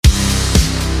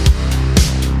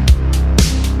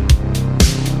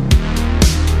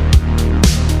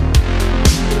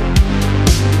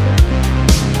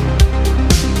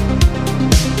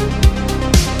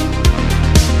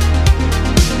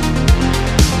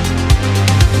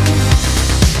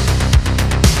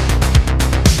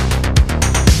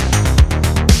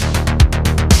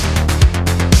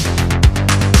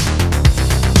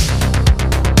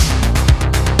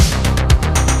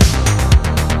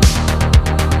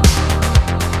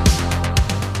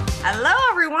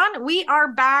We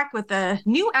are back with a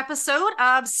new episode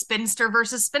of Spinster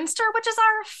versus Spinster, which is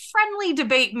our friendly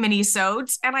debate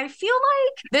mini-sodes, and I feel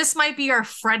like this might be our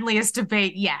friendliest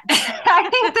debate yet.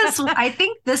 I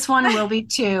think this one will be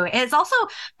too. It's also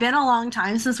been a long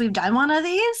time since we've done one of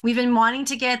these. We've been wanting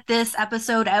to get this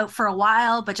episode out for a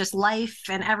while, but just life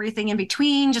and everything in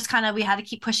between, just kind of we had to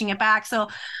keep pushing it back. So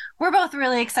we're both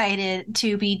really excited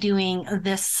to be doing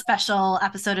this special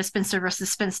episode of Spinster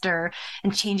versus Spinster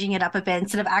and changing it up a bit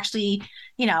instead of actually,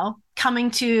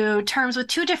 coming to terms with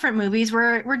two different movies.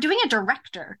 We're doing a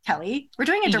director, Kelly. We're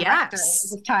doing a director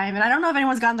this time. And I don't know if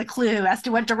anyone's gotten the clue as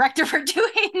to what director we're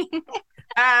doing.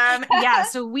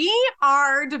 So we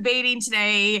are debating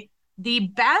today the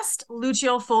best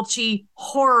Lucio Fulci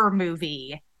horror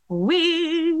movie.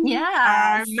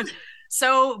 Yes.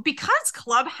 So because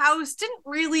Clubhouse didn't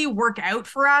really work out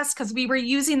for us because we were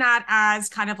using that as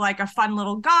kind of like a fun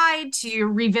little guide to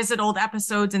revisit old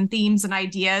episodes and themes and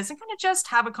ideas and kind of just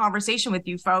have a conversation with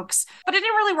you folks, but it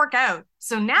didn't really work out.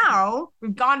 So now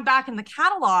we've gone back in the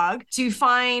catalog to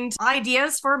find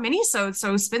ideas for minisodes.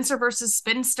 So Spinster versus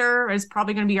Spinster is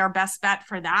probably going to be our best bet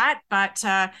for that. But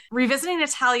revisiting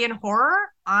Italian horror,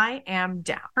 I am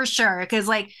down. For sure. Because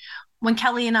when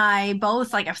Kelly and I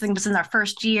both, I think this is our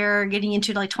first year getting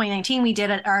into 2019, we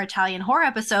did our Italian horror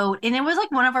episode, and it was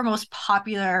one of our most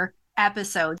popular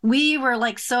episodes. We were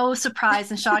so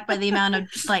surprised and shocked by the amount of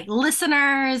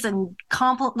listeners and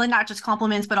not just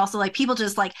compliments, but also people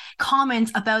just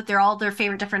comments about all their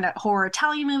favorite different horror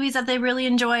Italian movies that they really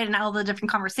enjoyed and all the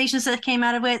different conversations that came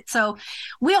out of it. So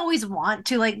we always want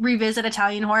to revisit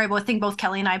Italian horror. I think both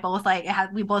Kelly and I both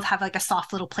we both have a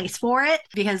soft little place for it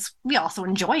because we also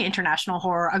enjoy international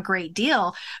horror a great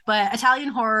deal. But Italian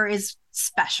horror is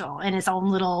special in its own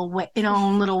little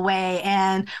way.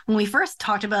 And when we first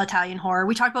talked about Italian horror,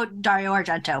 we talked about Dario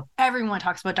Argento. Everyone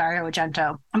talks about Dario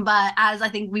Argento. But as I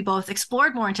think we both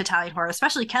explored more into Italian horror,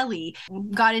 especially Kelly,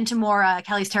 got into more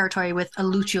Kelly's territory with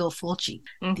Lucio Fulci,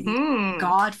 the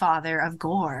godfather of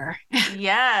gore.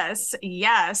 Yes.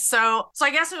 So I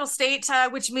guess we'll state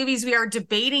which movies we are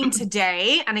debating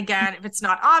today. And again, if it's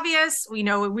not obvious, we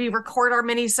know we record our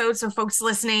mini-sodes, so folks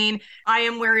listening, I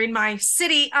am wearing my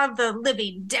City of the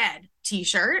Living Dead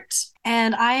t-shirt.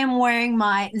 And I am wearing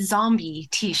my zombie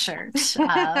t-shirt.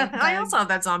 I also have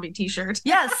that zombie t-shirt.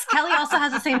 Yes, Kelly also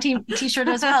has the same t-shirt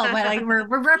as well. But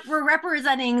we're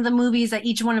representing the movies that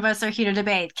each one of us are here to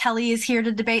debate. Kelly is here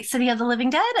to debate City of the Living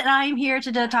Dead, and I'm here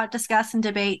to discuss and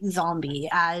debate Zombie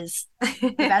as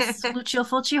the best Lucio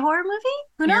Fulci horror movie.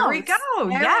 Who knows? Here we go.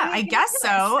 I guess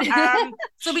so.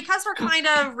 So because we're kind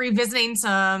of rehashing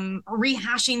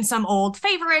some old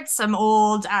favorites, some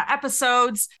old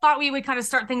episodes, thought we would kind of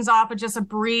start things off with just a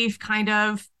brief kind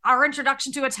of our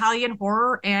introduction to Italian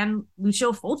horror and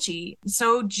Lucio Fulci.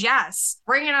 So Jess,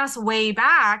 bringing us way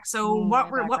back. So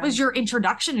what was your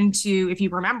introduction into, if you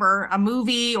remember, a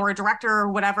movie or a director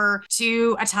or whatever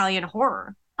to Italian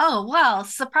horror? Oh, well,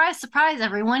 surprise, surprise,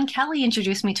 everyone. Kelly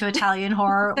introduced me to Italian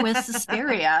horror with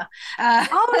Suspiria.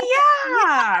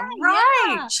 Right.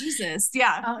 Yeah. Jesus.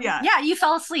 Yeah. Yeah, you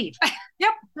fell asleep.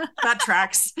 Yep, that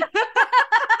tracks.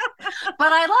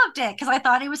 But I loved it because I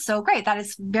thought it was so great. That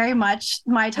is very much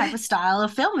my type of style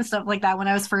of film and stuff like that when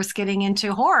I was first getting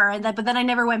into horror. But then I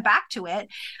never went back to it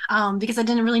because I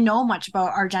didn't really know much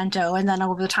about Argento. And then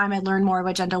over the time, I learned more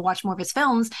about Argento, watched more of his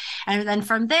films. And then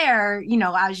from there,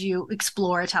 as you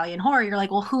explore Italian horror, you're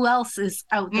like, well, who else is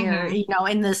out there,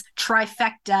 in this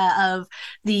trifecta of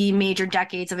the major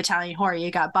decades of Italian horror?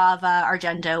 You got Bava,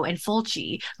 Argento, and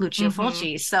Fulci, Lucio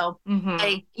Fulci. So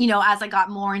as I got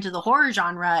more into the horror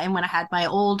genre and when I had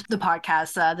the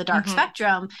podcast, The Dark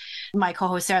Spectrum, my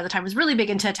co-host Sarah at the time was really big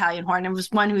into Italian horror and was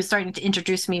one who was starting to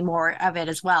introduce me more of it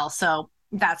as well. So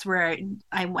that's where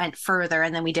I went further.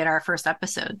 And then we did our first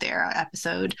episode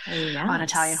on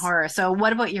Italian horror. So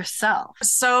what about yourself?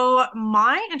 So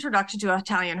my introduction to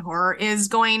Italian horror is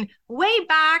going way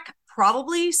back,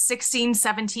 probably 16,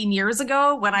 17 years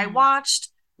ago when I watched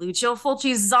Lucio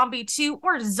Fulci's Zombie 2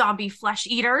 or Zombie Flesh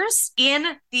Eaters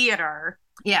in theater.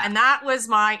 Yeah. And that was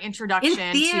my introduction.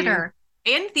 In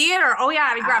theater. Oh, yeah.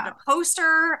 I grabbed a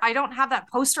poster. I don't have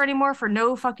that poster anymore for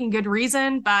no fucking good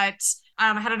reason, but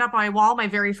I had it up on my wall, my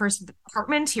very first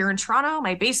apartment here in Toronto,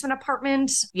 my basement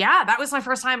apartment. Yeah, that was my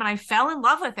first time and I fell in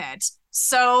love with it.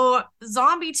 So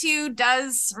Zombie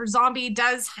does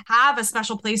have a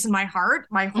special place in my heart,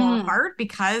 my horror heart,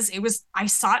 because I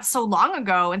saw it so long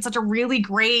ago in such a really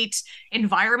great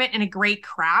environment and a great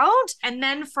crowd. And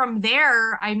then from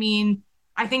there, I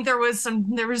think there was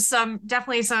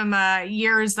definitely some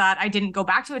years that I didn't go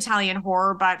back to Italian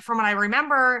horror, but from what I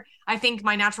remember, I think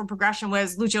my natural progression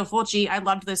was Lucio Fulci. I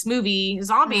loved this movie,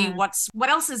 Zombie. What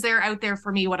else is there out there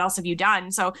for me? What else have you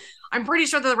done? So I'm pretty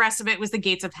sure that the rest of it was the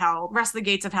Gates of Hell, rest of the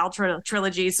Gates of Hell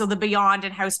trilogy. So the Beyond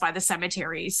and House by the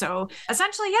Cemetery. So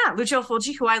essentially, yeah, Lucio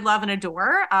Fulci, who I love and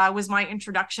adore, was my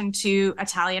introduction to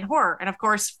Italian horror. And of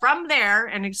course, from there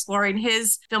and exploring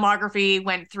his filmography,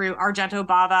 went through Argento,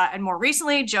 Bava, and more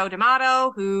recently, Joe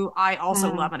D'Amato, who I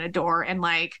also love and adore. And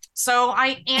like, so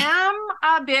I am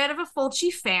a bit of a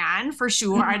Fulci fan for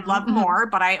sure. I'd love more,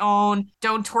 but I own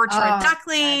Don't Torture a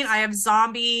Duckling. Yes. I have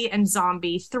Zombie and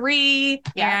Zombie 3.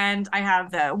 And I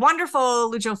have the wonderful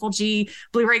Lucio Fulci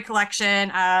Blu-ray collection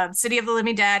of City of the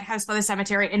Living Dead, House by the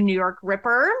Cemetery, and New York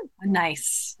Ripper.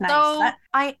 Nice. So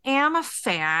I am a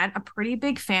fan, a pretty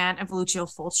big fan of Lucio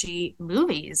Fulci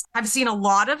movies. I've seen a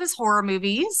lot of his horror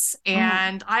movies,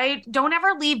 and I don't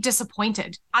ever leave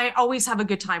disappointed. I always have a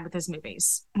good time with his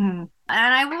movies. And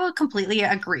I will completely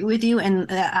agree with you in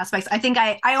the aspects. I think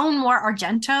I own more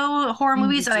Argento horror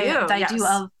movies than I do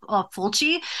of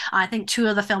Fulci. I think 2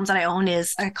 of the films that I own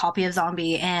is a copy of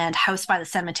Zombie and House by the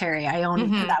Cemetery. I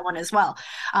own that one as well.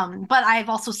 But I've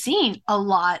also seen a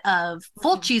lot of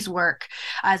Fulci's work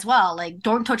as well. Like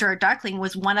Don't Torture a Duckling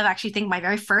was one of actually, I think, my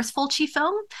very first Fulci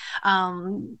film.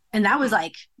 And that was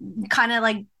like kind of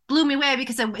like blew me away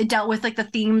because it dealt with like the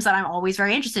themes that I'm always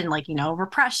very interested in, like, you know,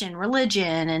 repression,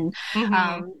 religion, and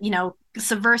you know,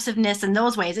 subversiveness in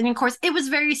those ways. And of course it was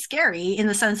very scary in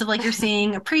the sense of like you're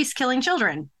seeing a priest killing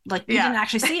children. Like you didn't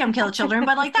actually see him kill children,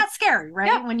 but like that's scary,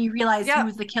 right? When you realize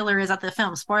who the killer is at the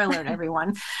film. Spoiler alert,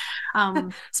 everyone.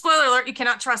 Spoiler alert, you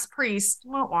cannot trust priests.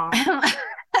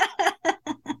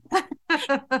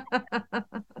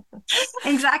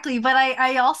 Exactly. But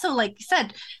I also, like you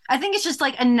said, I think it's just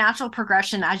like a natural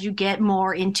progression as you get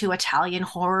more into Italian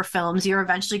horror films. You're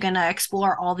eventually going to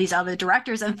explore all these other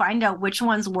directors and find out which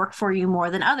ones work for you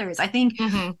more than others. I think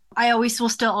I will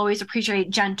still always appreciate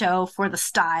Gento for the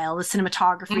style, the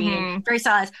cinematography, and very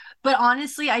stylized. But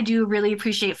honestly, I do really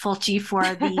appreciate Fulci for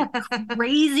the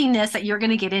craziness that you're going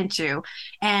to get into.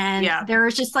 And there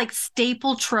is just like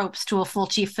staple tropes to a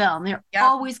Fulci film. They're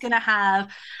always going to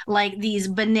have like these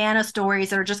banana stories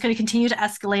that are just going to continue to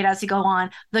escalate as you go on.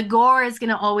 The gore is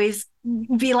going to always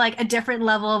be like a different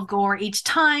level of gore each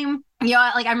time. You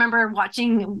know, like I remember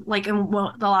watching like in a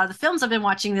lot of the films I've been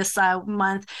watching this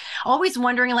month, always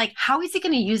wondering like, how is he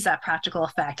going to use that practical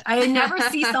effect? I never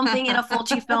see something in a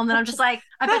Fulci film that I'm just like,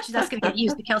 I bet you that's going to get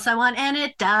used to kill someone, and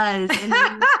it does in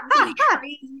a really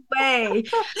crazy way.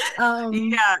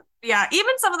 Yeah,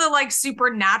 even some of the like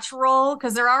supernatural,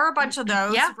 because there are a bunch of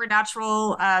those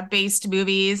supernatural based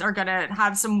movies are gonna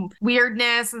have some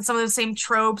weirdness and some of the same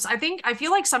tropes. I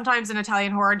feel like sometimes in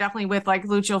Italian horror, definitely with like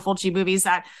Lucio Fulci movies,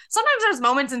 that sometimes there's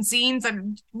moments and scenes that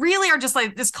really are just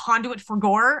like this conduit for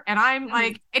gore, and I'm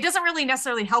like, it doesn't really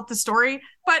necessarily help the story,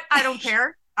 but I don't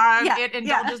care. It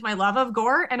indulges my love of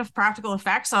gore and of practical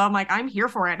effects, so I'm like, I'm here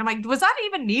for it. I'm like, was that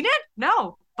even needed?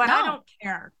 No, but I don't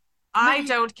care. I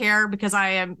don't care because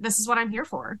this is what I'm here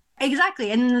for.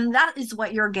 Exactly. And that is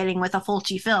what you're getting with a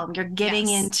Fulci film. You're getting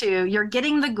you're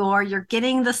getting the gore, you're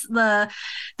getting the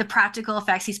practical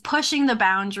effects. He's pushing the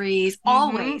boundaries,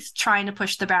 always trying to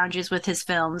push the boundaries with his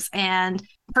films. And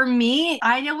for me,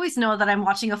 I always know that I'm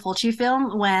watching a Fulci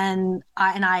film when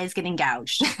an eye is getting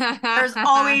gouged. There's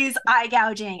always eye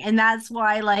gouging. And that's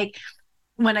why, like,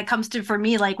 when it comes to, for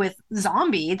me, like with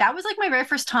Zombie, that was like my very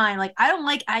first time. Like, I don't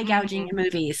like eye gouging in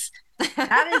movies.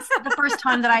 That is the first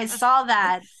time that I saw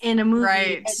that in a movie.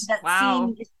 Right. And that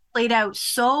scene is played out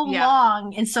so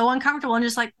long and so uncomfortable, and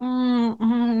just like,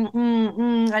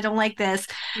 I don't like this.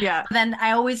 Yeah. Then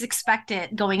I always expect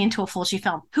it going into a Fulci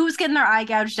film. Who's getting their eye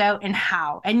gouged out and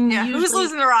how? And usually, who's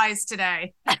losing their eyes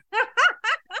today?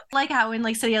 Like how in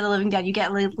like City of the Living Dead, you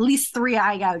get like at least 3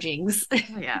 eye gougings.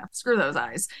 Yeah, screw those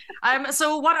eyes.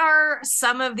 So what are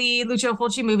some of the Lucio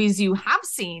Fulci movies you have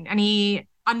seen? Any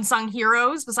unsung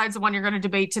heroes besides the one you're going to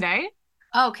debate today?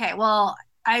 Okay, well,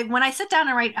 when I sit down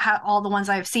and write all the ones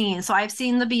I've seen, so I've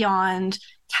seen The Beyond,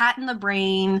 Cat in the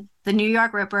Brain, The New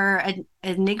York Ripper,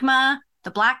 Enigma,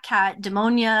 The Black Cat,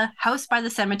 Demonia, House by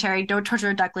the Cemetery, Don't Torture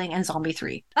a Duckling, and Zombie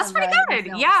 3. That's pretty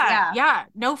good. Yeah.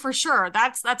 No, for sure.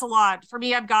 That's a lot. For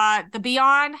me, I've got The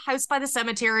Beyond, House by the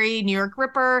Cemetery, New York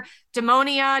Ripper,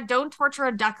 Demonia, Don't Torture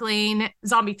a Duckling,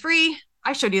 Zombie 3.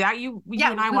 I showed you that. You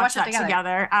and I watched that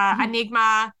together.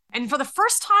 Enigma. And for the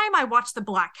first time, I watched The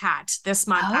Black Cat this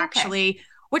month, actually,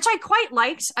 which I quite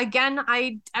liked. Again,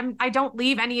 I don't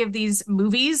leave any of these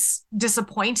movies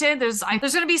disappointed. There's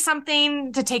going to be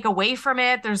something to take away from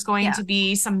it. There's going to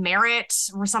be some merit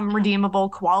or some redeemable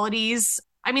qualities.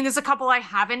 I mean, there's a couple I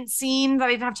haven't seen that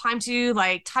I didn't have time to,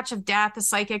 like Touch of Death, The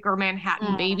Psychic, or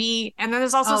Manhattan Baby. And then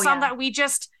there's also some that we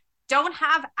just don't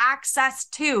have access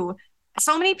to.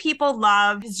 So many people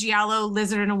love his Giallo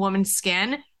Lizard in a Woman's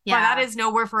Skin, but that is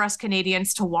nowhere for us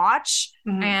Canadians to watch.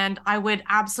 And I would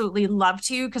absolutely love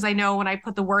to, because I know when I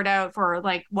put the word out for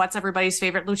like what's everybody's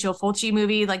favorite Lucio Fulci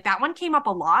movie, like that one came up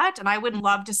a lot and I would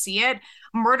love to see it.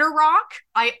 Murder Rock,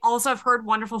 I also have heard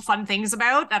wonderful fun things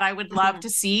about that I would love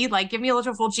to see. Like give me a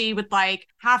Lucio Fulci with like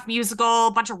half musical,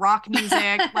 bunch of rock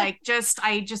music. Like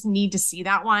I just need to see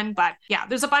that one. But yeah,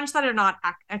 there's a bunch that are not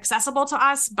accessible to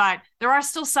us, but there are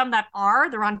still some that are.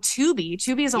 They're on Tubi.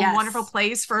 Tubi is a wonderful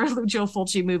place for Lucio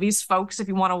Fulci movies, folks, if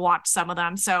you want to watch some of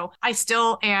them. So I still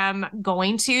am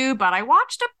going to, but I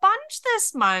watched a bunch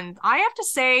this month. I have to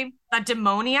say that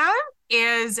Demonia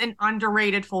is an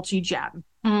underrated Fulci gem.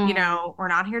 You know, we're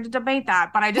not here to debate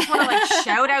that, but I just want to like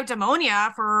shout out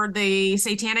Demonia for the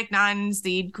satanic nuns,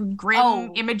 the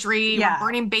grim imagery,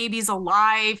 burning babies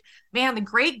alive. Man, the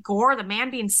great gore, the man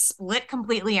being split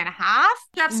completely in half.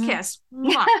 Chef's kiss.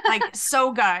 Like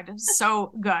so good.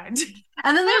 So good.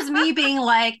 And then there's me being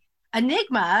like,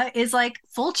 Enigma is like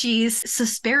Fulci's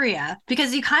Suspiria,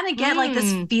 because you kind of get like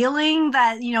this feeling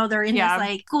that, you know, they're in this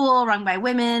like school run by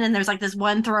women, and there's like this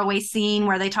one throwaway scene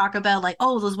where they talk about like,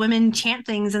 oh, those women chant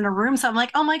things in a room. So I'm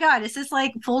like, oh my God, is this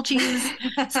like Fulci's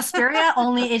Suspiria?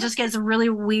 Only it just gets really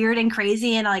weird and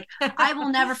crazy. And like, I will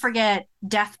never forget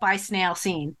Death by Snail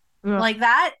scene. Like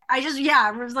that, I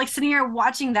was like sitting here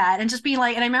watching that and just being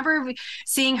like, and I remember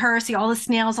seeing her see all the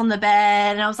snails on the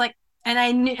bed, and I was like, and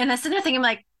I sit there thinking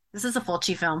like, this is a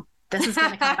Fulci film. This is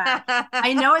going to come back.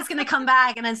 I know it's going to come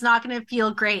back and it's not going to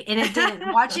feel great. And it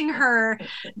didn't. Watching her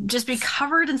just be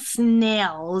covered in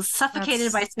snails,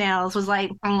 suffocated by snails, was like,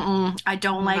 I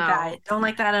don't like that. Don't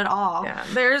like that at all. Yeah.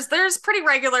 There's pretty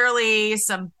regularly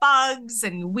some bugs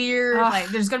and weird, like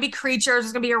there's going to be creatures,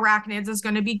 there's going to be arachnids, there's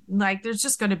going to be like, there's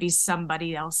just going to be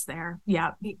somebody else there.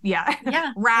 Yeah.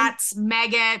 Rats,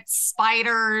 maggots,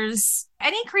 spiders.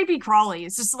 Any creepy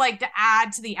crawlies, just like to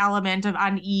add to the element of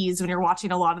unease when you're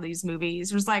watching a lot of these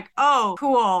movies. It was like, oh,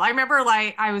 cool. I remember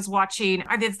like I was watching,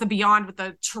 I think it's The Beyond with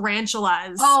the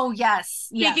tarantulas. Oh, yes.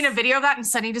 Making a video of that and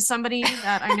sending to somebody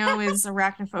that I know is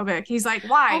arachnophobic. He's like,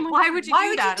 why? Why would you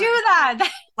do that?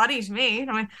 Funny to me.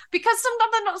 I mean, because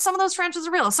some of those tarantulas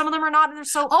are real. Some of them are not, and they're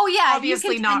so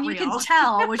obviously not real. You can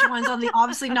tell which ones are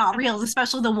obviously not real,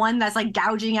 especially the one that's like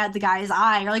gouging at the guy's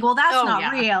eye. You're like, well, that's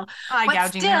not real. Eye but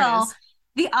gouging, still,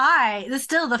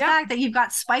 the fact that you've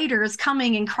got spiders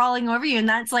coming and crawling over you, and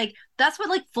that's what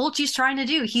like Fulci's trying to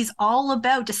do. He's all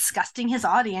about disgusting his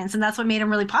audience, and that's what made him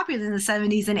really popular in the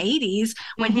 70s and 80s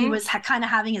when he was kind of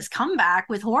having his comeback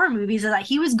with horror movies, is that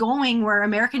he was going where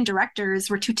American directors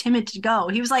were too timid to go.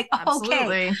 He was like,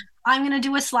 okay, I'm going to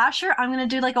do a slasher. I'm going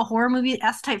to do like a horror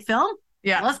movie-esque type film.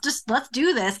 Yeah, let's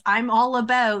do this. I'm all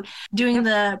about doing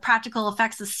the practical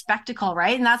effects of spectacle,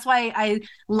 right? And that's why I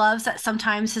love that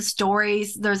sometimes his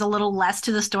stories, there's a little less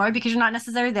to the story, because you're not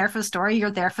necessarily there for the story.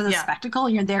 You're there for the spectacle,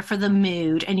 and you're there for the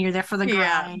mood, and you're there for the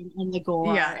grind and the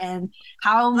gore. And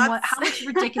how much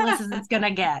ridiculous is this gonna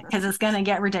get? Because it's gonna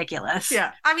get ridiculous.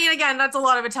 Yeah, I mean, again, that's a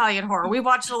lot of Italian horror. We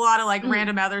watched a lot of like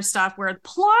random other stuff where the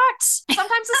plot,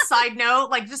 sometimes a side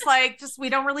note, just we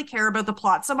don't really care about the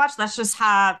plot so much. Let's just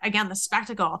have, again, the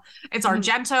spectacle. It's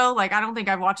Argento. Like, I don't think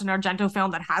I've watched an Argento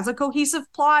film that has a cohesive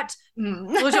plot.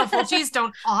 Lucio Fulci's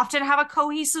don't often have a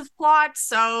cohesive plot,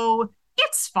 so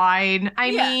it's fine.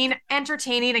 I mean,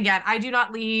 entertaining. Again, I do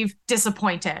not leave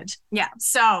disappointed. Yeah.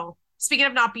 So speaking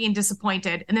of not being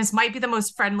disappointed, and this might be the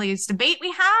most friendliest debate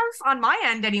we have on my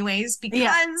end anyways,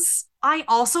 because I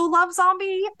also love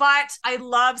zombie, but I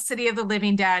love City of the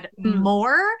Living Dead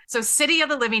more. So City of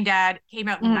the Living Dead came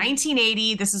out in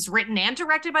 1980. This is written and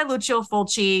directed by Lucio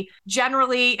Fulci.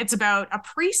 Generally, it's about a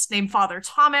priest named Father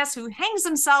Thomas who hangs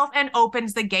himself and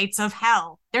opens the gates of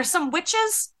hell. There's some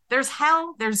witches. There's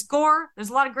hell. There's gore.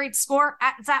 There's a lot of great score.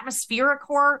 It's atmospheric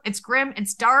horror. It's grim.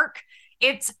 It's dark.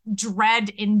 It's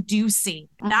dread-inducing.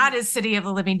 That is City of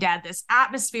the Living Dead. This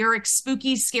atmospheric,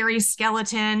 spooky, scary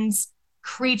skeletons,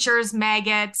 creatures,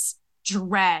 maggots,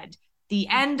 dread. The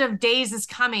end of days is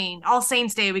coming. All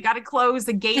Saints Day. We got to close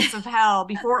the gates of hell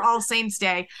before All Saints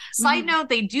Day. Side note,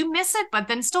 they do miss it, but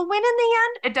then still win in the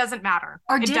end. It doesn't matter.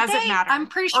 Or it doesn't matter. I'm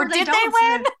pretty sure they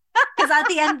win. Because at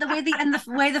the end,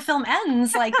 the way the film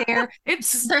ends, like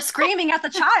they're screaming at the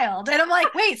child, and I'm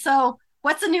like, wait, so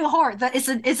what's the new horror? Is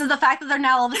it the fact that they're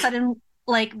now all of a sudden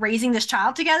like raising this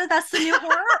child together? That's the new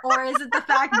horror, or is it the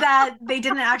fact that they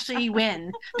didn't actually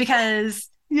win? Because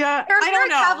Yeah, They're I very don't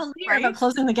know, cavalier right? about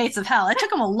closing the gates of hell. It took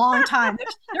them a long time.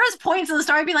 There was points in the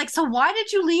story I'd be like, so why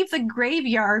did you leave the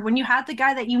graveyard when you had the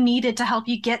guy that you needed to help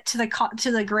you get to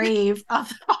the grave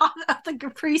of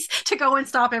the priest to go and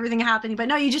stop everything happening? But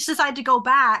no, you just decided to go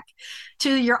back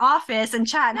to your office and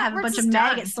chat and Yeah, have a we're bunch of just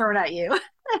maggots done. thrown at you.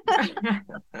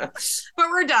 But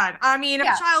we're done. I mean, if a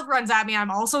Yeah. child runs at me,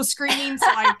 I'm also screaming, so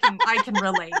I can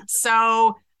relate.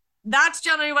 So that's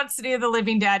generally what City of the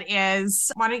Living Dead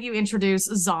is. Why don't you introduce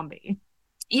Zombie?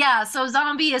 Yeah, so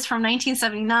Zombie is from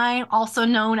 1979, also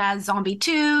known as Zombie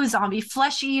 2, Zombie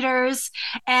Flesh Eaters,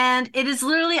 and it is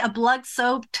literally a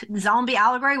blood-soaked zombie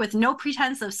allegory with no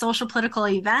pretense of social political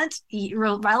event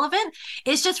relevant.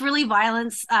 It's just really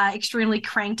violence, extremely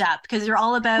cranked up because you're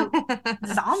all about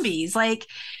zombies, like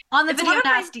on the It's video one of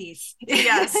my nasties.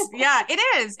 Yes, yeah, it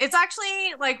is. It's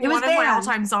actually like It was one of my banned.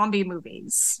 all-time zombie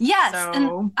movies. Yes,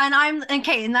 So and I'm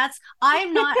okay, and that's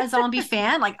I'm not a zombie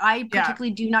fan. Like I yeah.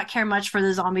 particularly do not care much for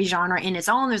the zombie genre in its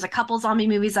own. There's a couple zombie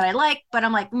movies that I like, but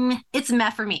I'm like, it's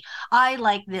meh for me. I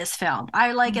like this film.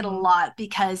 I like it a Mm-hmm. lot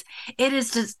because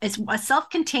it's a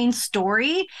self-contained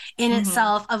story in Mm-hmm.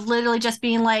 itself of literally just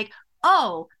being like,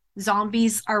 oh,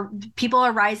 people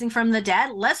are rising from the dead.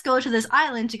 Let's go to this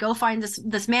island to go find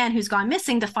this man who's gone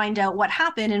missing to find out what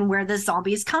happened and where this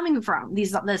zombie is coming from.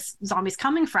 This zombie's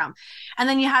coming from. And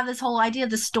then you have this whole idea,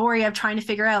 the story of trying to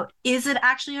figure out, is it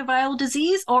actually a viral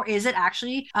disease or is it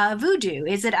actually voodoo?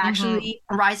 Is it Mm-hmm. actually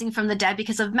rising from the dead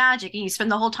because of magic? And you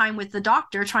spend the whole time with the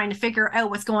doctor trying to figure out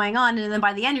what's going on. And then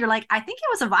by the end, you're like, I think it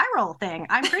was a viral thing.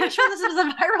 I'm pretty sure this is a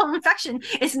viral infection.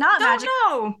 It's not Don't magic.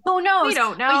 know. Who We knows?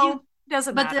 don't But know.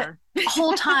 Doesn't but the matter.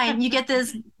 whole time you get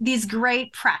these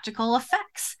great practical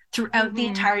effects throughout the Mm-hmm.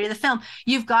 entirety of the film.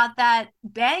 You've got that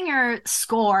banger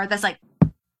score that's like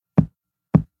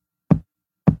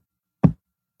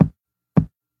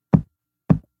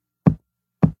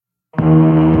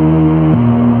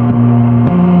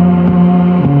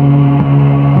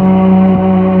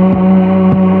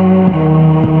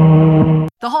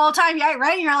the whole time, yeah,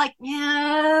 right? And you're like,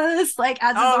 yes, like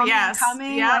as the Oh zombies are yes.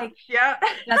 coming, Yep. like Yep.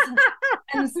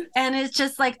 that's and it's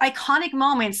just like iconic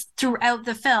moments throughout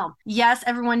the film. Yes,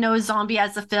 everyone knows Zombie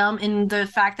as the film in the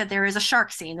fact that there is a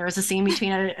shark scene. There is a scene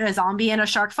between a zombie and a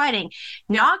shark fighting.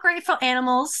 Not great for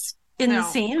animals in the No.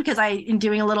 scene because in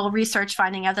doing a little research,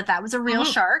 finding out that was a real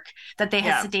Mm-hmm. shark that they had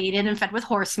Yeah. sedated and fed with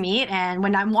horse meat. And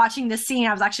when I'm watching this scene,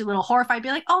 I was actually a little horrified,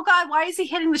 being like, "Oh God, why is he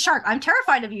hitting the shark? I'm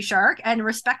terrified of you, shark." And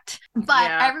respect, but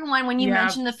Yeah. everyone, when you Yeah.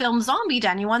 mention the film Zombie to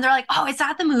anyone, they're like, "Oh, is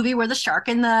that the movie where the shark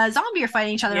and the zombie are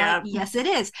fighting each other?" Yeah. Like, yes, it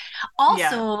is. Yeah.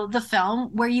 Also, the film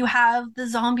where you have the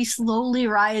zombie slowly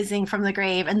rising from the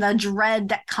grave and the dread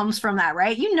that comes from that,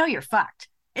 right? You know you're fucked.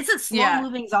 It's a slow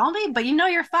moving zombie, but you know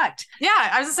you're fucked. Yeah,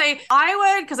 I was gonna say I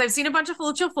would, because I've seen a bunch of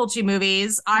Fulci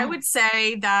movies. I would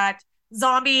say that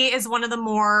Zombie is one of the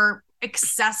more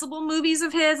accessible movies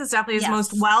of his. It's definitely his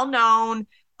most well known.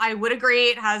 I would agree.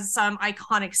 It has some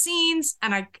iconic scenes,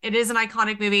 and it is an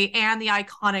iconic movie, and the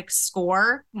iconic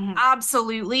score.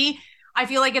 Absolutely. I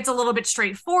feel like it's a little bit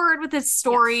straightforward with this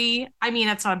story. I mean,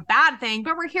 it's not a bad thing,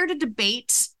 but we're here to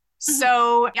debate.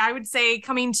 So I would say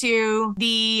coming to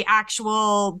the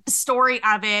actual story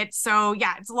of it. So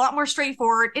yeah, it's a lot more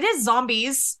straightforward. It is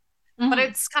zombies, but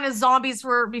it's kind of zombies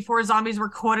before zombies were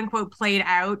quote unquote played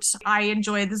out. I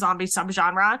enjoyed the zombie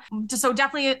subgenre. So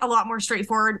definitely a lot more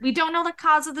straightforward. We don't know the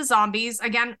cause of the zombies.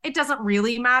 Again, it doesn't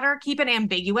really matter. Keep it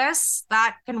ambiguous.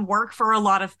 That can work for a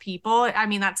lot of people. I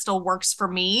mean, that still works for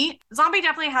me. Zombie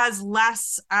definitely has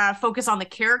less focus on the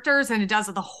characters than it does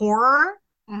of the horror.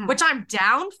 Which I'm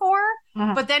down for.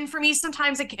 But then for me,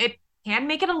 sometimes it can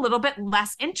make it a little bit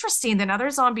less interesting than other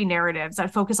zombie narratives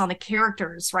that focus on the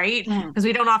characters, right? Because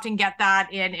we don't often get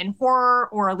that in horror,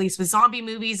 or at least with zombie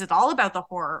movies. It's all about the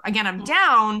horror. Again, I'm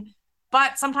down,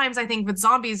 but sometimes I think with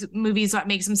zombies movies, what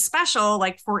makes them special,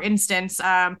 like for instance,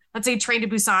 let's say Train to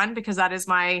Busan, because that is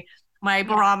my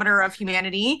barometer of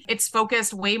humanity. It's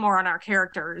focused way more on our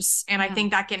characters. And I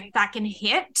think that can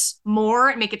hit more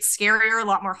and make it scarier, a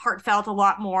lot more heartfelt, a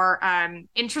lot more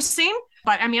interesting.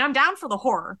 But I mean, I'm down for the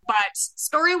horror, but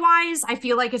story-wise, I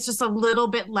feel like it's just a little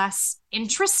bit less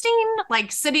interesting.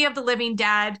 Like City of the Living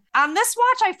Dead. On this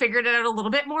watch, I figured it out a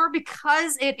little bit more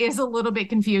because it is a little bit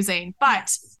confusing.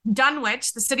 But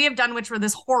Dunwich, the city of Dunwich where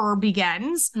this horror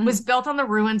begins, was built on the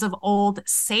ruins of Old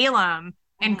Salem.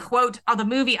 And quote, of the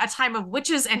movie, A Time of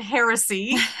Witches and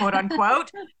Heresy, quote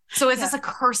unquote, So is this a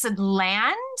cursed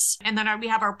land? And then we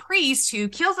have our priest who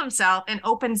kills himself and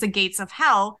opens the gates of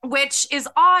hell, which is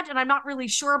odd. And I'm not really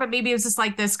sure, but maybe it was just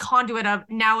like this conduit of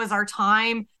now is our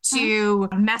time to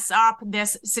mess up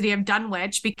this city of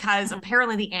Dunwich, because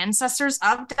apparently the ancestors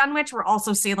of Dunwich were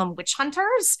also Salem witch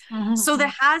hunters. So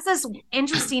that has this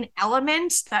interesting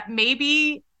element that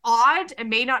maybe odd and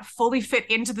may not fully fit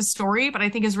into the story, but I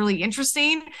think is really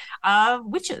interesting, of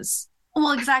witches.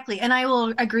 Well, exactly. And I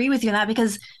will agree with you on that,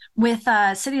 because with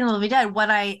City of the Living Dead, what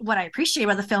I appreciate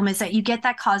about the film is that you get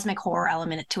that cosmic horror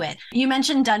element to it. You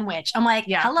mentioned Dunwich. I'm like,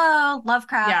 hello,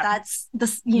 Lovecraft. That's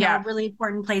the really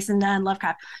important place in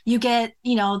Lovecraft. You get,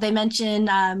 they mention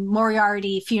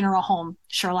Moriarty Funeral Home,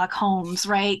 Sherlock Holmes,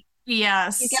 right?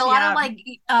 Yes. You get a lot of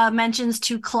like mentions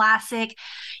to classic,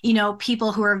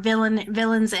 people who are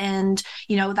villains, and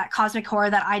that cosmic horror,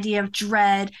 that idea of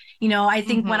dread. I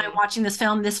think when I'm watching this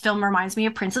film reminds me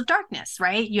of Prince of Darkness,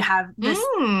 right? You have this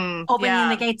opening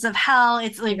the gates of hell.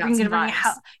 It's like going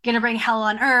to bring hell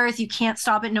on earth. You can't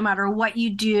stop it no matter what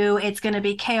you do. It's going to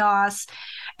be chaos.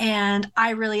 And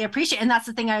I really appreciate, and that's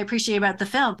the thing I appreciate about the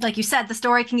film. Like you said, the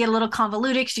story can get a little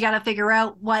convoluted because you got to figure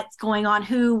out what's going on,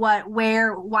 who, what,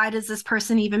 where, why does this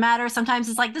person even matter? Sometimes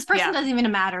it's like, this person doesn't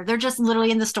even matter. They're just literally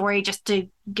in the story just to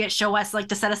show us, like,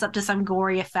 to set us up to some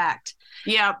gory effect.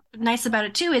 Yeah. Nice about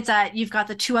it too, it's that you've got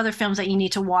the two other films that you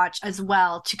need to watch as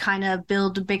well to kind of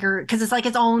build a bigger, because it's like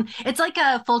it's like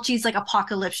a Fulci's like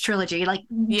Apocalypse trilogy. Like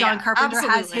John Carpenter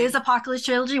has his Apocalypse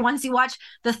trilogy. Once you watch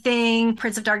The Thing,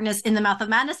 Prince of Darkness, In the Mouth of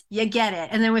Madness, you get it.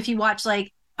 And then if you watch,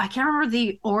 like, I can't remember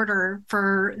the order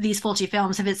for these Fulci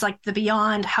films, if it's like The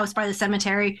Beyond, House by the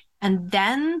Cemetery, and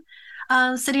then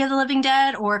City of the Living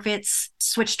Dead, or if it's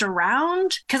switched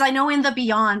around. Because I know in the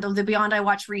Beyond I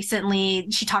watched recently,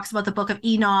 she talks about the Book of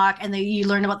Enoch, and then you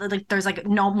learn about there's like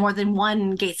no more than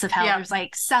one Gates of Hell. There's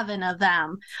like 7 of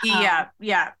them.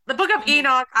 The Book of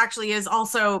Enoch actually is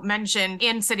also mentioned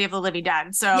in City of the Living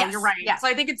Dead. So you're right. So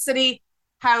I think it's City,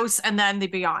 House, and then the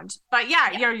Beyond. But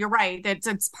you're right.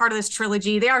 It's part of this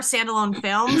trilogy. They are standalone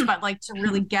films, but like to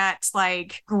really get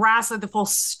grasp the full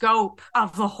scope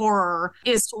of the horror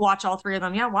is to watch all 3 of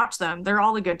them. Yeah, watch them. They're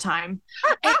all a good time.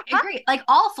 I agree. Like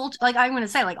all Fulci, I'm going to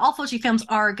say, like all Fulci films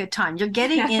are a good time. You're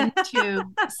getting into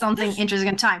something interesting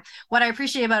in time. What I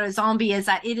appreciate about a zombie is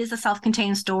that it is a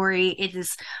self-contained story. It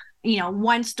is,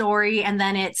 one story, and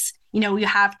then it's, you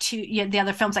have the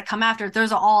other films that come after.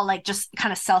 Those are all like just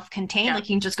kind of self-contained. Like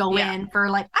you can just go in for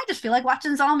like, I just feel like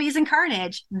watching zombies and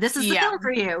carnage. This is the film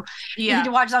for you. You need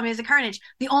to watch Zombies and Carnage.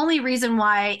 The only reason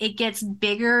why it gets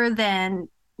bigger than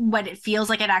what it feels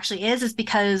like it actually is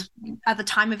because at the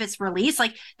time of its release,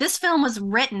 like this film was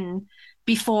written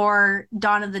before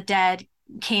Dawn of the Dead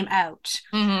came out,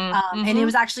 and it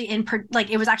was actually in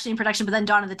production, but then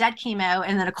Dawn of the Dead came out,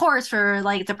 and then of course for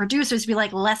like the producers to be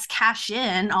like, let's cash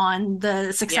in on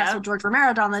the success of George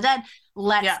Romero Dawn of the Dead,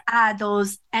 let's add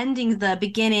those endings, the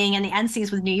beginning and the end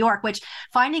scenes with New York, which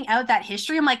finding out that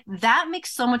history, I'm like, that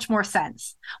makes so much more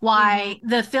sense. Why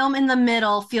the film in the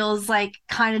middle feels like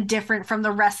kind of different from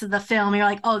the rest of the film. You're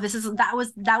like, oh,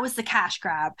 that was the cash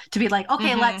grab to be like,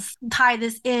 okay, let's tie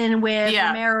this in with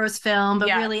Romero's film, but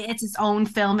really it's its own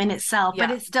film in itself. But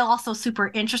it's still also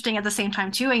super interesting at the same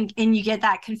time too. And you get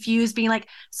that confused being like,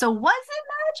 so was it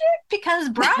magic? Because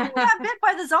Brian got bit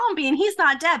by the zombie and he's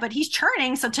not dead, but he's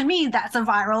churning. So to me, that's a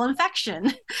viral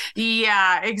infection.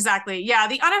 Yeah, exactly. Yeah,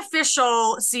 the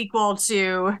unofficial sequel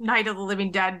to Night of the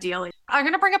Living Dead deal. I'm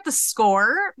going to bring up the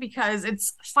score because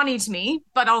it's funny to me,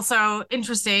 but also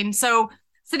interesting. So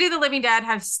City of the Living Dead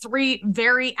has 3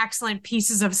 very excellent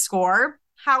pieces of score.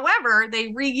 However, they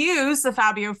reuse the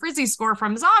Fabio Frizzi score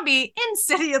from Zombie in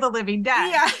City of the Living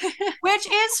Dead, which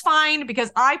is fine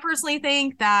because I personally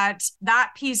think that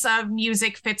piece of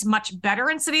music fits much better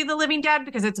in City of the Living Dead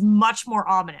because it's much more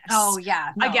ominous. Oh, yeah.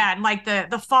 No. Again, like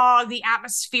the fog, the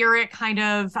atmospheric kind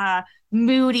of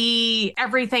moody,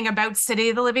 everything about City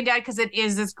of the Living Dead, because it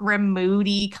is this grim,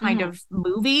 moody kind of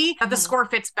movie. But the score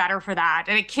fits better for that,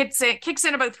 and it kicks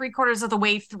in about 3/4 of the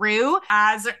way through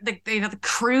as the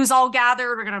crew's all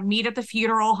gathered. We're gonna meet at the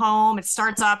funeral home. It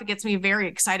starts up. It gets me very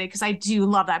excited because I do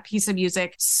love that piece of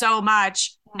music so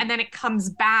much. And then it comes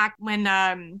back when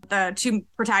the 2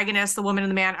 protagonists, the woman and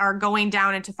the man, are going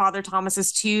down into Father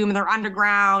Thomas's tomb, and they're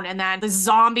underground. And then the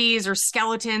zombies or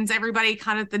skeletons, everybody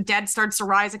kind of, the dead starts to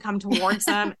rise and come towards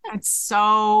them. It's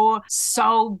so,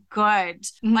 so good.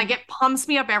 Like it pumps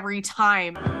me up every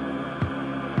time.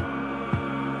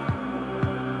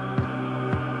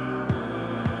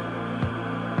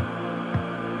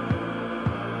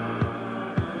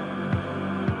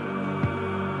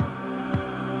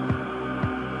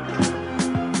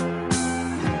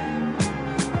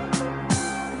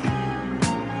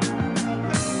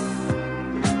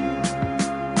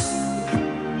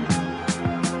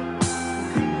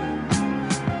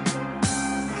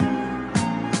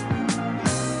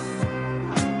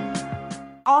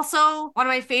 One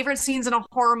of my favorite scenes in a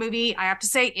horror movie, I have to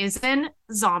say, is in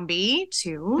Zombie 2.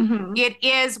 Mm-hmm. It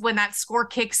is when that score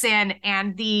kicks in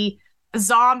and the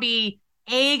zombie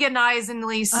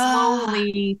agonizingly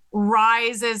slowly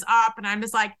rises up, and I'm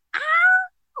just like, ah!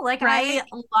 Like, Right?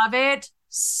 I love it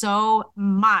so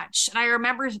much. And I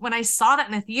remember when I saw that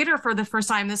in the theater for the first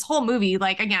time, this whole movie,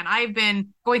 like, again, I've been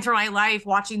going through my life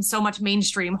watching so much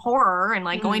mainstream horror and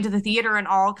like going to the theater and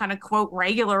all kind of quote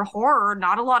regular horror,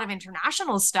 not a lot of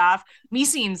international stuff. Me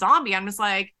seeing Zombie, I'm just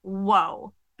like,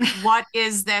 whoa. What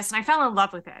is this? And I fell in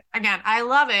love with it. Again, I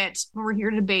love it. We're here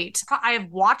to debate. I have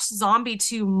watched Zombie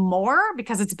 2 more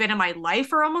because it's been in my life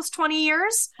for almost 20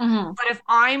 years. Mm-hmm. But if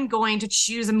I'm going to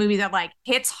choose a movie that like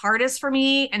hits hardest for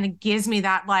me and it gives me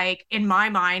that, like, in my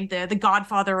mind, the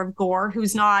Godfather of gore,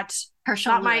 who's not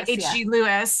my H.G.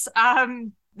 Lewis,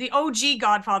 the OG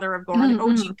Godfather of gore, the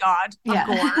OG God of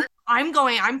gore. I'm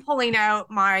pulling out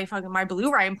my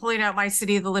Blu-ray. I'm pulling out my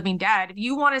City of the Living Dead. If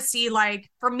you want to see, like,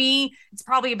 for me, it's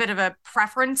probably a bit of a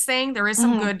preference thing. There is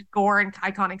some good gore and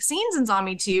iconic scenes in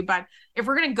Zombie 2, but if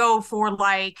we're going to go for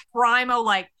like primo,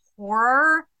 like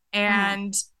horror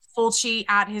and Fulci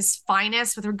at his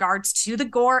finest with regards to the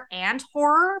gore and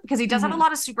horror, because he does have a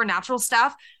lot of supernatural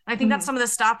stuff. And I think that's some of the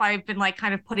stuff I've been like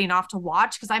kind of putting off to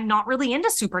watch because I'm not really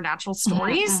into supernatural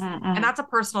stories. And that's a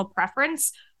personal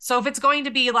preference. So if it's going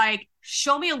to be like,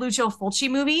 show me a Lucio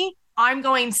Fulci movie, I'm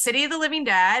going City of the Living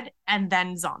Dead and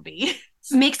then Zombie.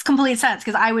 Makes complete sense,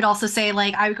 because I would also say,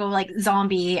 like, I would go like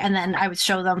Zombie and then I would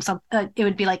show them some it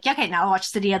would be like, yeah, okay, now I'll watch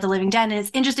City of the Living Dead. And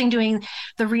it's interesting doing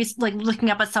the like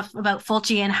looking up at stuff about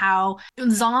Fulci and how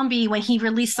Zombie, when he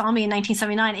released Zombie in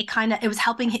 1979,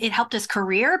 it helped his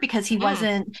career because he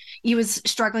was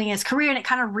struggling in his career, and it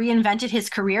kind of reinvented his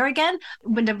career again.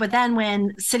 But then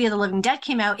when City of the Living Dead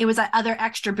came out, it was that other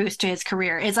extra boost to his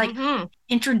career. It's like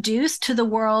introduced to the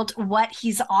world what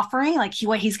he's offering, like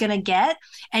what he's going to get,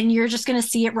 and you're just going to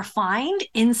see it refined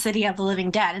in City of the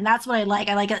Living Dead. And that's what I like.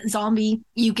 I like a Zombie.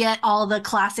 You get all the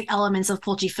classic elements of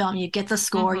Fulci film. You get the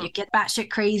score, you get batshit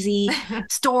crazy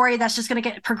story that's just going to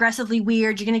get progressively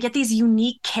weird. You're going to get these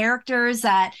unique characters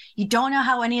that you don't know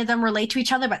how any of them relate to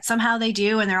each other, but somehow they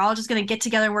do. And they're all just going to get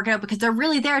together and work it out because they're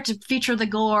really there to feature the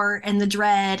gore and the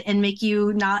dread and make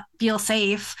you not feel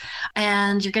safe.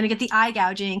 And you're going to get the eye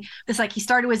gouging. It's like he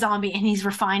started with Zombie and he's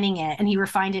refining it, and he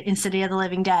refined it in City of the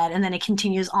Living Dead. And then it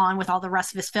continues on with all the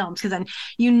rest of his films, because then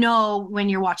you know when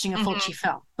you're watching a Fulci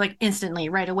film, like instantly,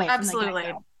 right away.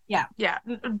 Absolutely. Yeah.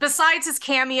 Besides his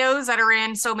cameos that are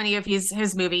in so many of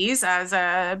his movies as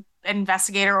a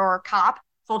investigator or a cop,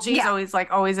 Fulci's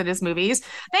always in his movies.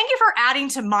 Thank you for adding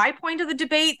to my point of the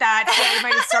debate that it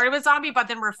might have started with Zombie, but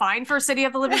then refined for City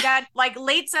of the Living Dead. Like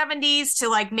late 70s to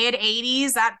like mid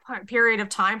 80s, that period of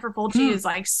time for Fulci is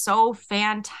like so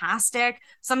fantastic.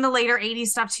 Some of the later 80s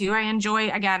stuff too, I enjoy.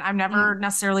 Again, I'm never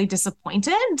necessarily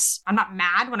disappointed. I'm not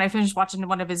mad when I finish watching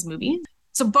one of his movies.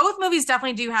 So both movies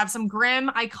definitely do have some grim,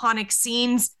 iconic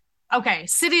scenes. Okay,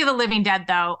 City of the Living Dead,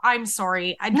 though, I'm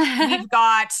sorry. We've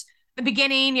got the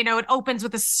beginning, it opens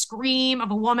with a scream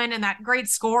of a woman and that great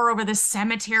score over the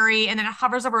cemetery. And then it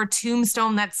hovers over a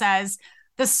tombstone that says,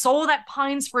 "The soul that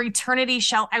pines for eternity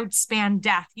shall outspan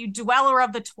death. You dweller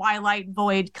of the twilight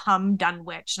void, come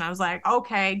Dunwich." And I was like,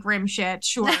 okay, grim shit,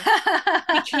 sure.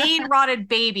 Decayed, rotted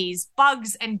babies,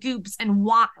 bugs and goops and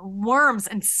worms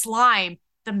and slime.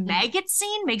 The maggot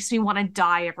scene makes me want to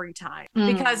die every time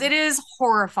because it is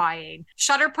horrifying.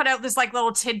 Shudder put out this like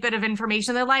little tidbit of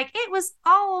information. They're like, it was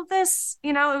all of this,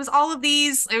 it was all of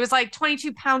these. It was like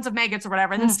 22 pounds of maggots or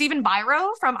whatever. And then Stephen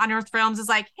Biro from Unearthed Films is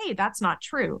like, hey, that's not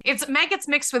true. It's maggots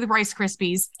mixed with Rice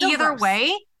Krispies. Either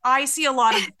way, I see a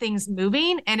lot of things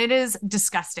moving and it is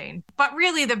disgusting. But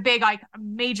really the big,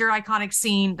 major iconic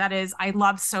scene that is, I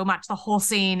love so much, the whole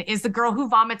scene, is the girl who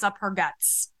vomits up her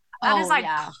guts. That is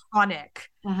iconic.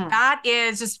 That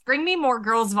is just, bring me more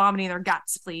girls vomiting their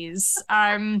guts, please.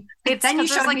 Then you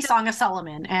showed me Song of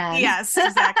Solomon, and yes,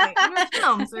 exactly.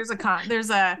 There's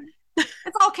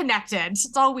it's all connected.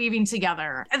 It's all weaving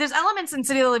together. And there's elements in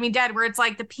City of the Living Dead where it's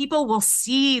like the people will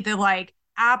see the like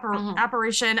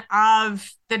apparition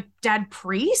of the dead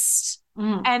priest.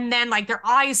 And then like their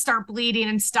eyes start bleeding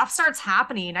and stuff starts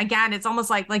happening. Again, it's almost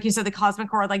like you said, the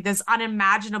cosmic horror, like this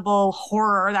unimaginable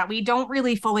horror that we don't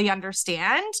really fully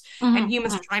understand. And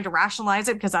humans are trying to rationalize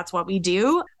it because that's what we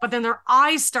do. But then their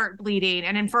eyes start bleeding.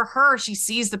 And then for her, she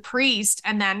sees the priest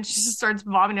and then she just starts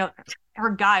vomiting. her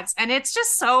guts. And it's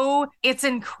just it's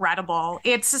incredible.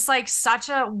 It's just like such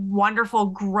a wonderful,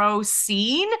 gross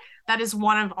scene. That is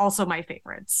one of also my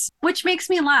favorites. Which makes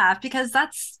me laugh because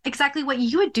that's exactly what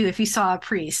you would do if you saw a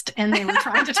priest and they were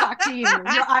trying to talk to you.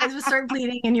 Your eyes would start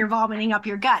bleeding and you're vomiting up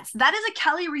your guts. That is a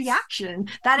Kelly reaction.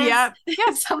 That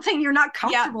is something you're not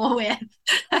comfortable with.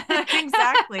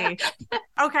 Exactly.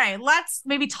 Okay, let's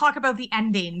maybe talk about the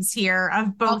endings here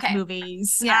of both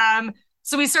movies. Yeah.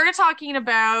 So we started talking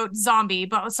about Zombie,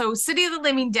 but so City of the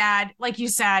Living Dead, like you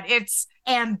said, it's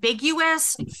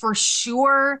ambiguous for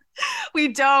sure. We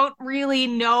don't really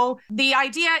know. The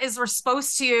idea is we're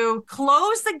supposed to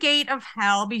close the gate of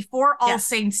hell before All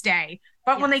Saints Day.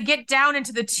 But when they get down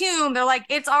into the tomb, they're like,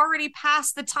 it's already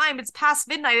past the time. It's past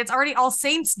midnight. It's already All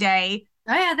Saints Day.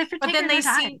 Oh yeah,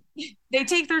 they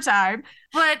take their time.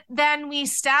 But then we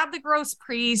stab the gross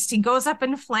priest. He goes up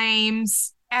in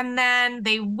flames. And then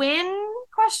they win, ?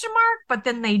 But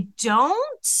then they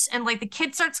don't. And like the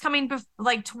kid starts coming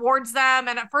like towards them.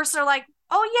 And at first they're like,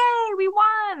 oh, yay, we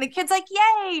won. The kid's like,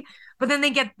 yay. But then they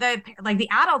get the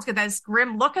adults get this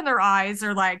grim look in their eyes.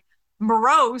 They're like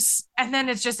morose. And then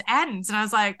it just ends. And I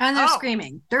was like, and they're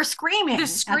screaming. They're screaming.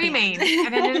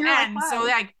 And then it ends.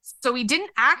 So we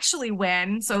didn't actually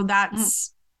win. So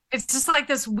that's... It's just like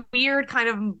this weird kind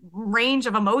of range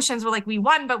of emotions. We're like, we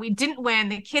won, but we didn't win.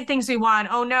 The kid thinks we won.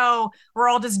 Oh no, we're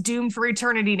all just doomed for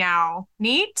eternity now.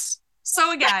 Neat.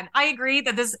 So again, I agree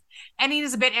that this ending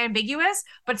is a bit ambiguous,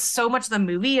 but so much of the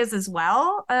movie is as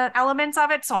well, elements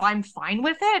of it. So I'm fine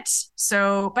with it.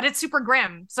 So, but it's super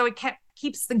grim. So it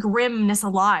keeps the grimness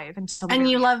alive until and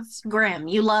you love grim.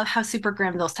 You love how super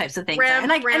grim those types of things are.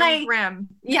 And grim.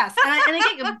 Yes,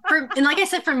 and like I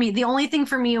said, for me, the only thing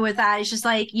for me with that is just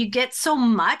like you get so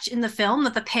much in the film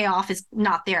that the payoff is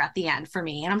not there at the end for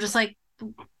me, and I'm just like,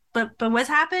 but what's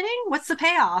happening? What's the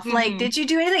payoff? Mm-hmm. Like, did you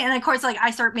do anything? And of course, like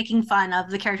I start making fun of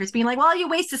the characters being like, well, you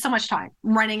wasted so much time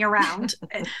running around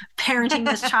parenting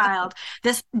this child,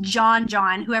 this John,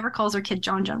 whoever calls her kid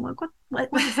John. Look, what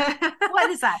is that? What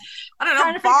is that? I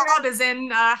don't know. Bob is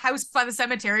in House by the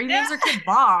Cemetery. He names her kid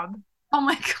Bob. Oh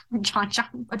my God,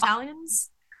 John.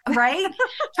 Italians? Right?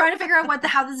 Trying to figure out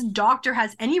how this doctor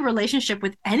has any relationship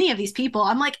with any of these people.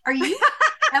 I'm like, are you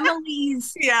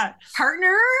Emily's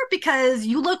partner? Because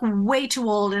you look way too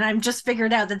old, and I've just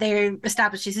figured out that they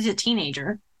established she's a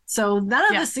teenager. So none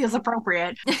of this feels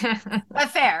appropriate. But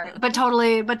fair. But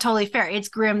totally fair. It's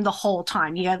grim the whole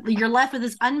time. You're left with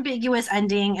this ambiguous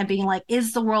ending and being like,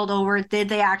 is the world over? Did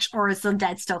they actually, or is the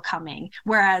dead still coming?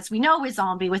 Whereas we know with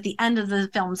Zombie, with the end of the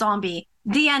film Zombie,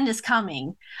 the end is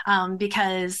coming,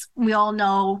 because we all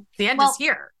know the end is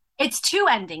here. It's two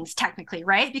endings technically,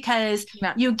 right? Because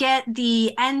you get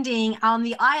the ending on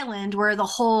the island where the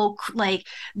whole, like,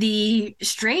 the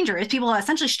strangers, people are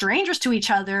essentially strangers to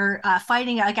each other,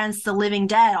 fighting against the living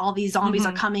dead. All these zombies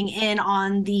are coming in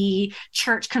on the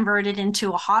church converted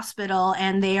into a hospital,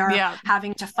 and they are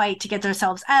having to fight to get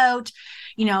themselves out.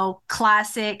 You know,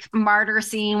 classic martyr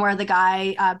scene where the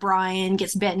guy, Brian,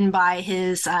 gets bitten by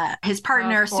his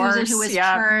partner, Susan, who was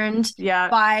turned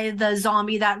by the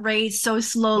zombie that raised so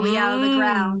slowly out of the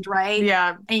ground, right?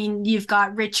 Yeah. And you've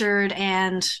got Richard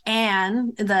and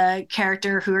Anne, the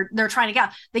character they're trying to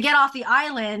get. They get off the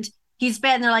island. He's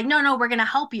bitten. They're like, no, we're going to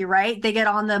help you, right? They get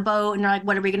on the boat and they're like,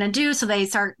 what are we going to do? So they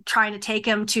start trying to take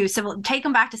him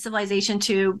back to civilization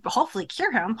to hopefully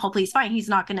cure him. Hopefully he's fine. He's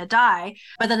not going to die.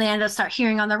 But then they end up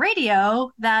hearing on the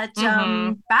radio that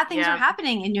bad things are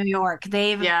happening in New York.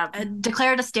 They've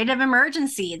declared a state of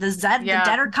emergency. The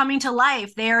dead are coming to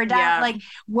life. They are dead. Like,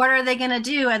 what are they going to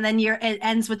do? And then it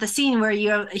ends with the scene where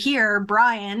you hear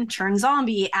Brian turn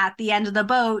zombie at the end of the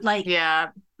boat. Like,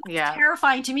 it's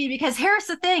terrifying to me, because here's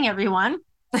the thing, everyone.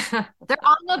 They're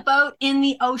on the boat in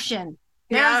the ocean.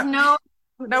 There's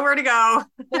nowhere to go.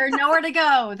 They're nowhere to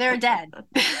go. They're dead.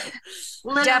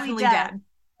 Literally definitely dead.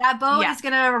 That boat is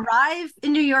going to arrive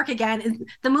in New York again.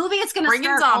 The movie is going to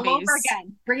start all over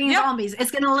again. Bringing zombies. It's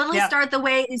going to literally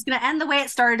it's going to end the way it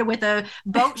started, with a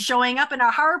boat showing up in a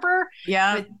harbor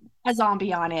with a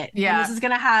zombie on it. Yeah. And this is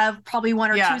going to have probably one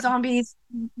or two zombies.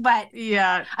 But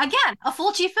again, a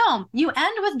Fulci film. You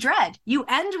end with dread. You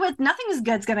end with nothing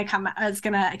good's going to come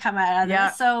out of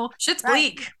this. So shit's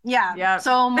bleak. Yeah.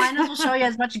 So might as well show you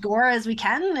as much gore as we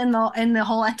can in the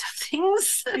whole end of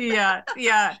things. Yeah.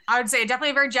 I would say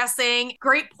definitely a very Jess thing.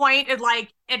 Great point. It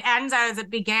ends as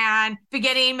it began.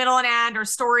 Beginning, middle, and end. Our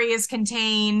story is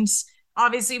contained.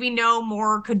 Obviously, we know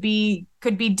more could be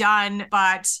done,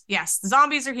 but yes, the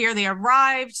zombies are here. They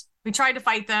arrived. We tried to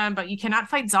fight them, but you cannot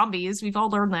fight zombies. We've all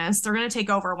learned this. They're going to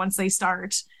take over once they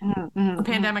start. The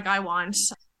pandemic I want.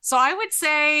 So I would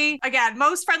say, again,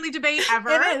 most friendly debate ever.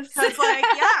 It is. Because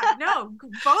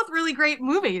both really great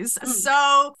movies.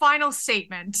 So final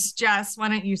statement, Jess, why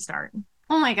don't you start?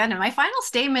 Oh my goodness. My final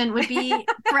statement would be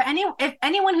for if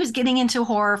anyone who's getting into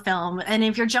horror film, and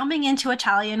if you're jumping into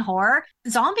Italian horror,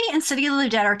 Zombie and City of the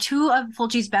Dead are two of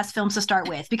Fulci's best films to start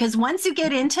with, because once you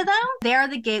get into them, they are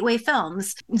the gateway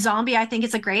films. Zombie, I think,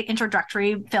 is a great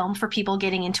introductory film for people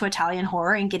getting into Italian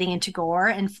horror and getting into gore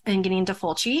and getting into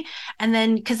Fulci. And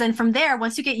then, because then from there,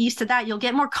 once you get used to that, you'll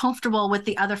get more comfortable with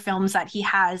the other films that he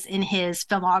has in his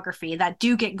filmography that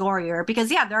do get gorier. Because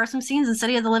there are some scenes in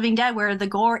City of the Living Dead where the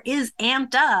gore is amped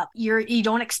up. You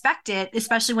don't expect it,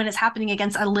 especially when it's happening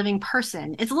against a living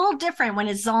person. It's a little different when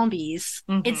it's zombies.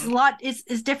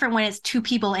 It's different when it's two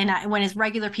people when it's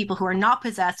regular people who are not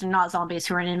possessed and not zombies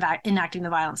who are enacting the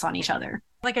violence on each other.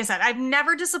 Like I said, I've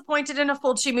never disappointed in a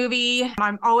Fulci movie.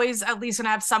 I'm always at least going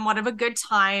to have somewhat of a good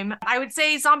time. I would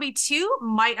say Zombie 2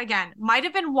 might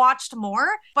have been watched more,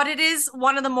 but it is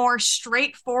one of the more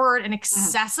straightforward and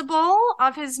accessible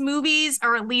of his movies,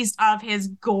 or at least of his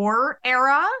gore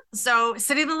era. So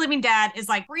City of the Living Dead is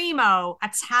like primo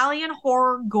Italian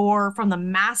horror gore from the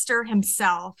master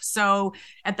himself. So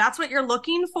if that's what you're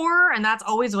looking for, and that's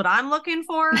always what I'm looking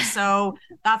for. So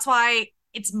that's why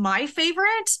it's my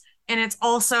favorite. And it's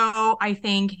also, I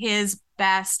think, his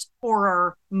best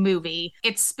horror movie.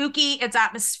 It's spooky, it's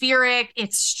atmospheric,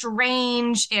 it's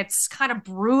strange, it's kind of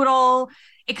brutal.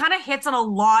 It kind of hits on a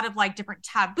lot of like different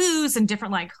taboos and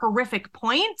different like horrific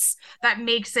points that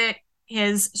makes it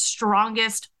his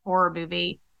strongest horror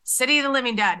movie. City of the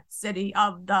Living Dead. City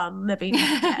of the Living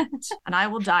Dead. And I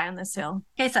will die on this hill.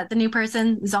 Okay, so the new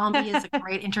person, Zombie is a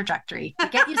great introductory to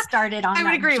get you stared on I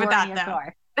would agree with that, though.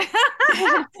 Gore.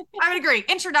 I would agree.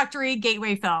 Introductory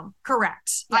gateway film.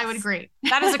 Correct. Yes. I would agree.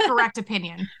 That is a correct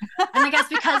opinion. And I guess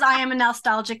because I am a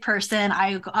nostalgic person,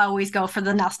 I always go for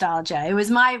the nostalgia. It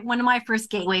was one of my first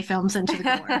gateway films into the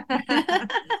gore.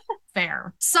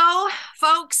 Fair. So,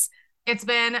 folks, it's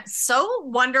been so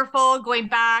wonderful going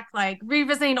back, like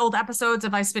revisiting old episodes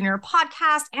of I Spinner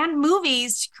podcast and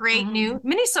movies to create new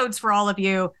minisodes for all of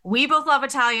you. We both love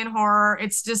Italian horror.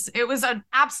 It was an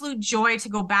absolute joy to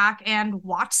go back and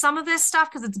watch some of this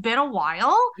stuff because it's been a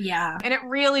while. Yeah. And it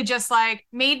really just like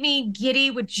made me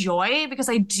giddy with joy because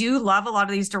I do love a lot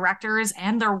of these directors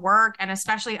and their work. And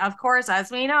especially, of course, as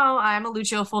we know, I'm a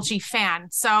Lucio Fulci fan.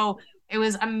 So it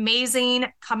was amazing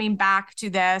coming back to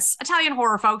this. Italian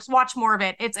horror, folks, watch more of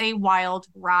it. It's a wild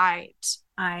ride.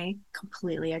 I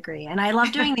completely agree. And I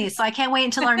love doing these. So I can't wait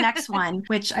until our next one,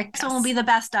 which I guess will be the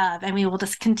best of. And we will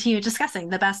just continue discussing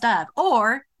the best of.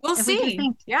 Or we'll see. We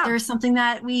think there's something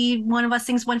that one of us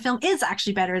thinks one film is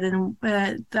actually better than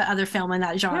the other film in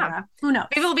that genre. Yeah. Who knows?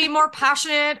 Maybe we'll be more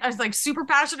passionate, like super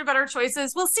passionate about our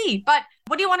choices. We'll see. But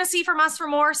what do you want to see from us for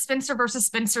more Spinster versus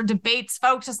Spinster debates?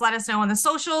 Folks, just let us know on the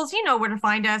socials. You know where to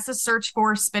find us. Just search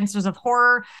for Spinsters of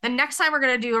Horror. The next time we're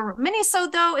going to do a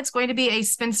mini-sode, though, it's going to be a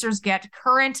Spinsters Get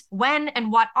Current. When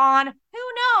and what on?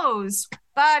 Who knows?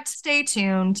 But stay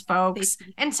tuned, folks.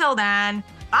 Until then,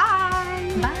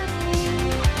 bye. Bye.